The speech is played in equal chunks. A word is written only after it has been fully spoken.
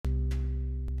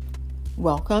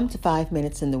Welcome to 5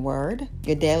 Minutes in the Word,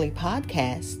 your daily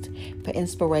podcast for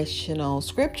inspirational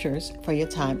scriptures for your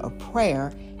time of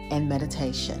prayer and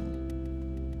meditation.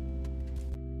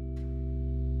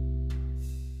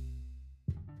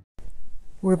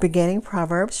 We're beginning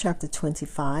Proverbs chapter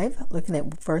 25, looking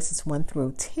at verses 1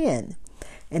 through 10.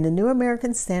 In the New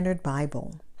American Standard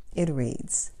Bible, it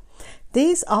reads,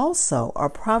 "These also are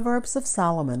Proverbs of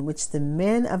Solomon, which the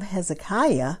men of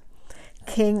Hezekiah,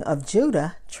 king of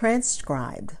Judah,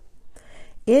 transcribed.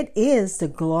 It is the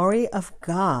glory of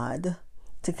God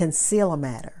to conceal a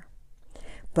matter,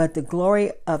 but the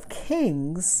glory of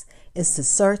kings is to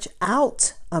search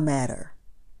out a matter.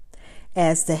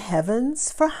 As the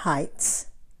heavens for heights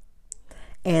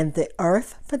and the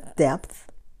earth for depth,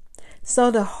 so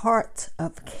the heart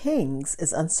of kings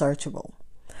is unsearchable.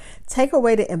 Take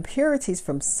away the impurities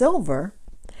from silver,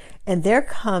 and there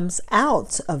comes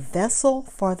out a vessel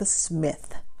for the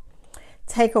smith.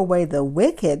 Take away the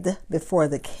wicked before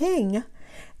the king,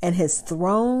 and his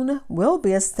throne will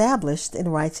be established in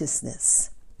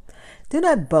righteousness. Do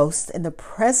not boast in the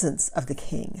presence of the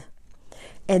king,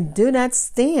 and do not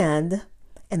stand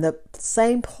in the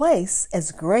same place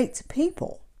as great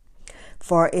people.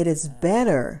 For it is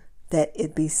better that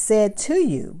it be said to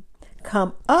you,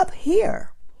 'Come up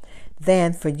here,'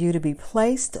 than for you to be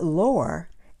placed lower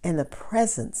in the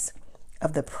presence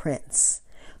of the prince,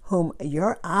 whom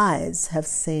your eyes have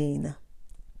seen.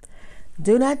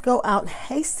 Do not go out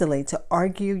hastily to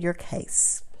argue your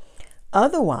case.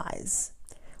 Otherwise,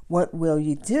 what will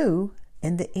you do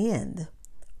in the end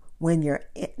when your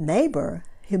neighbor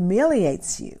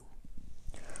humiliates you?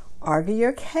 Argue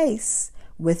your case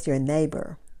with your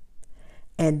neighbor,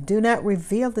 and do not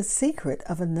reveal the secret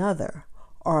of another,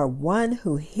 or one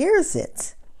who hears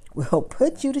it will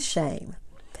put you to shame,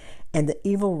 and the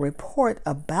evil report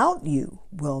about you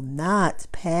will not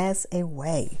pass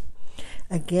away."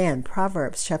 Again,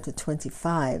 Proverbs chapter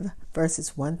 25,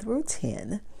 verses 1 through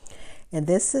 10. And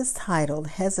this is titled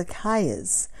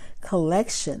Hezekiah's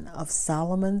Collection of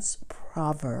Solomon's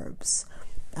Proverbs.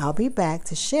 I'll be back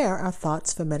to share our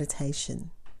thoughts for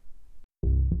meditation.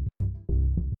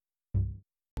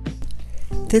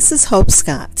 This is Hope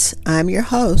Scott. I'm your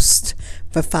host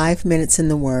for 5 Minutes in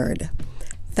the Word.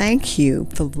 Thank you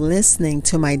for listening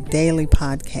to my daily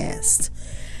podcast.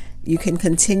 You can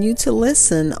continue to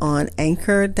listen on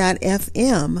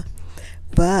Anchor.fm,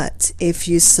 but if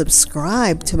you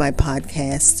subscribe to my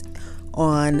podcast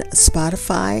on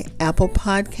Spotify, Apple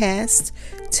Podcast,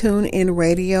 TuneIn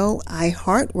Radio,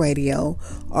 iHeartRadio,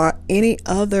 or any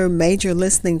other major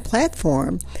listening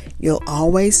platform, you'll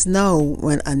always know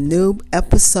when a new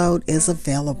episode is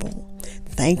available.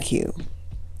 Thank you.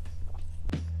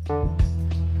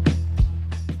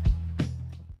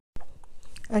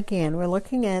 Again, we're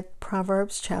looking at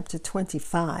Proverbs chapter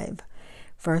 25,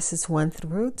 verses 1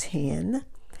 through 10,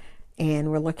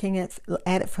 and we're looking at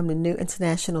it from the New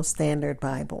International Standard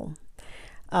Bible.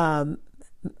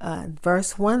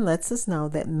 Verse 1 lets us know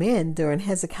that men during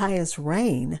Hezekiah's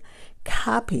reign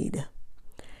copied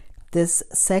this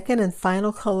second and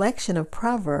final collection of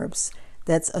Proverbs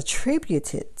that's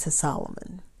attributed to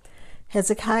Solomon.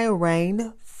 Hezekiah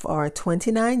reigned for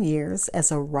 29 years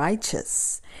as a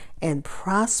righteous and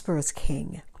prosperous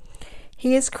king.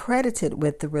 He is credited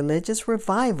with the religious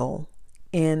revival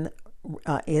in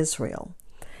Israel.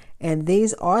 And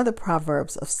these are the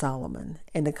Proverbs of Solomon.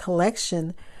 And the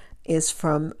collection is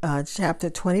from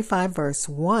chapter 25, verse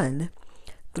 1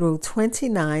 through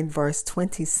 29, verse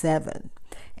 27.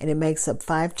 And it makes up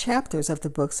 5 chapters of the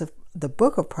book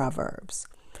of Proverbs.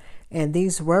 And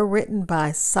these were written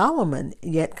by Solomon,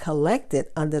 yet collected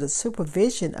under the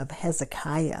supervision of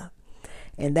Hezekiah.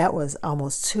 And that was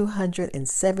almost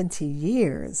 270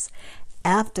 years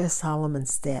after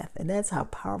Solomon's death. And that's how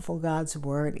powerful God's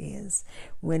word is.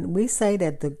 When we say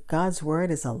that God's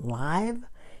word is alive,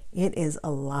 it is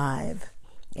alive.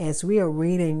 As we are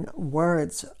reading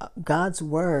God's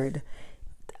word,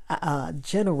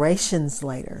 generations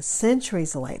later,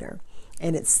 centuries later,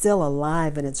 and it's still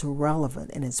alive and it's relevant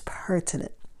and it's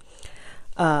pertinent.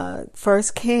 1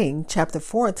 King chapter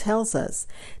 4 tells us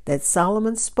that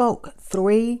Solomon spoke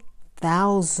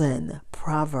 3,000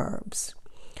 proverbs.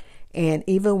 And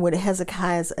even with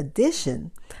Hezekiah's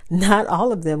addition, not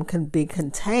all of them can be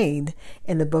contained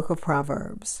in the book of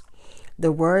Proverbs.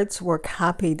 The words were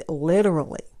copied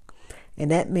literally,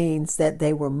 and that means that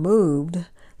they were moved,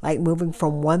 like moving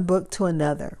from one book to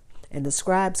another. And the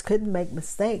scribes couldn't make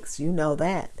mistakes, you know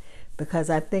that, because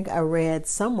I think I read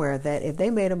somewhere that if they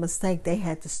made a mistake, they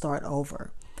had to start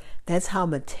over. That's how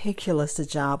meticulous the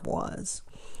job was.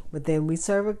 But then we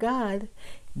serve a God,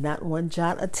 Not one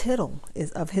jot or tittle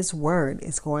of his word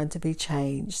is going to be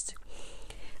changed.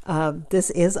 This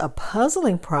is a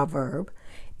puzzling proverb.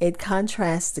 It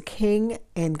contrasts the king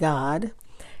and God,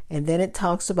 and then it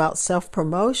talks about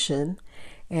self-promotion,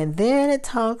 and then it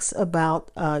talks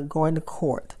about going to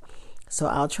court. So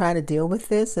I'll try to deal with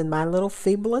this in my little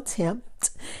feeble attempt.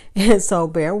 And so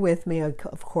bear with me.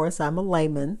 Of course, I'm a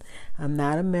layman. I'm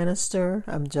not a minister.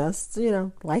 I'm just,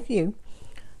 like you,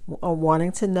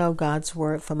 wanting to know God's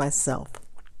word for myself.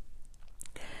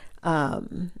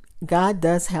 God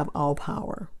does have all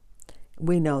power.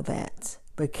 We know that.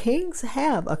 But kings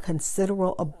have a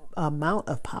considerable amount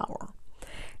of power.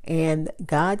 And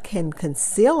God can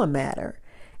conceal a matter,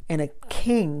 and a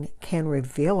king can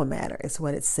reveal a matter, is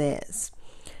what it says.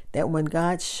 That when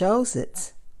God shows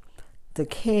it, to the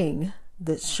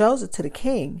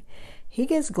king, he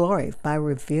gets glory by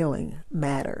revealing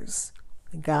matters.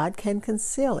 God can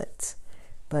conceal it,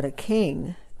 but a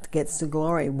king gets the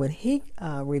glory when he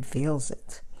reveals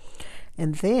it.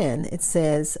 And then it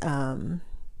says,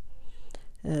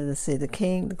 let's see, the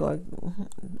king,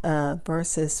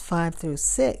 verses 5 through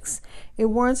 6, it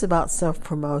warns about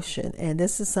self-promotion. And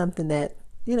this is something that,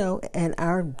 in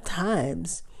our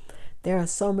times, there are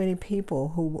so many people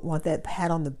who want that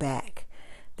pat on the back,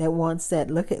 that wants that,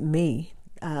 look at me,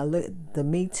 the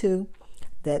Me Too,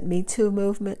 that Me Too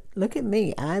movement. Look at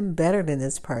me, I'm better than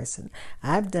this person.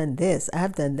 I've done this,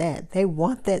 I've done that. They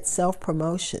want that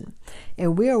self-promotion.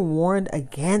 And we are warned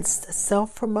against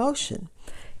self-promotion.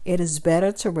 It is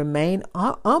better to remain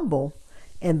humble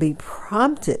and be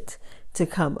prompted to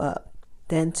come up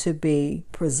than to be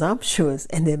presumptuous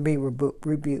and then be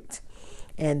rebuked.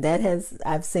 And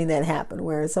I've seen that happen,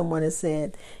 where someone has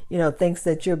said, thinks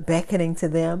that you're beckoning to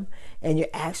them, and you're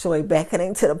actually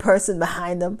beckoning to the person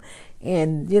behind them.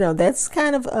 And, that's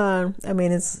kind of,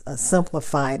 it's a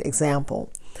simplified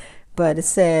example. But it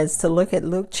says to look at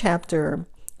Luke chapter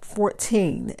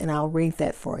 14, and I'll read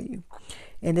that for you.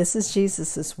 And this is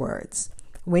Jesus's words.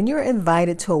 When you're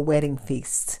invited to a wedding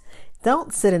feast,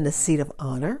 don't sit in the seat of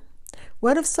honor.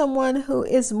 What if someone who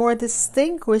is more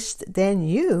distinguished than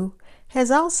you has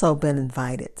also been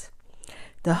invited?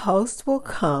 The host will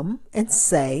come and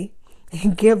say,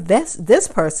 give this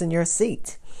person your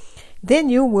seat. Then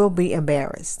you will be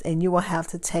embarrassed, and you will have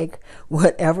to take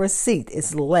whatever seat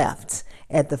is left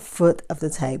at the foot of the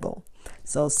table.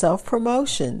 So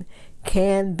self-promotion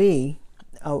can be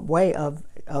a way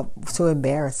to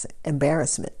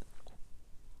embarrassment.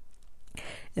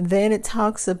 And then it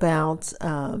talks about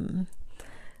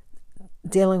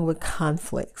dealing with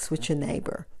conflicts with your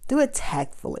neighbor. Do it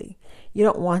tactfully. You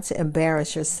don't want to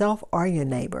embarrass yourself or your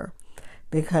neighbor,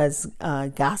 because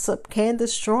gossip can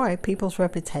destroy people's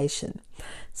reputation.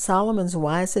 Solomon's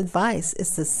wise advice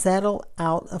is to settle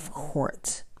out of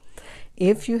court.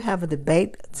 If you have a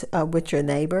debate with your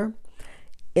neighbor,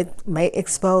 it may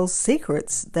expose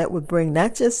secrets that would bring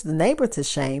not just the neighbor to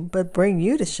shame, but bring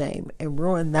you to shame and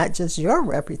ruin not just your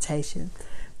reputation,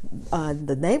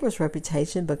 the neighbor's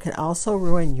reputation, but can also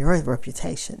ruin your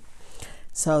reputation.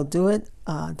 So do it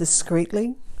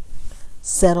discreetly,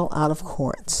 settle out of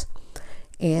court.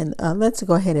 And let's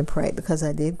go ahead and pray, because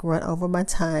I did run over my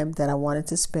time that I wanted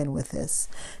to spend with this.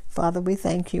 Father, we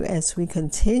thank you as we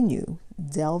continue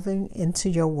delving into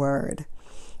your word.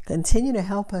 Continue to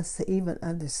help us to even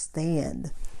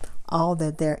understand all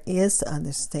that there is to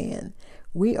understand.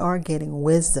 We are getting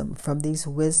wisdom from these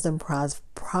wisdom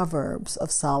proverbs of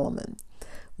Solomon.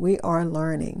 We are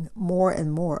learning more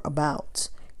and more about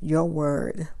your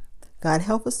word. God,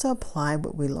 help us to apply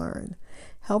what we learn.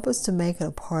 Help us to make it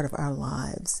a part of our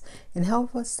lives, and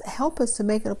help us to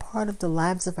make it a part of the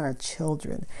lives of our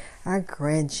children, our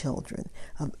grandchildren,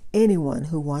 of anyone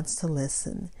who wants to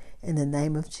listen. In the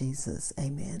name of Jesus,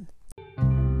 amen.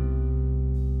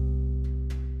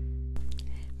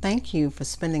 Thank you for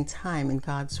spending time in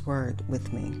God's Word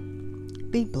with me.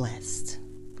 Be blessed.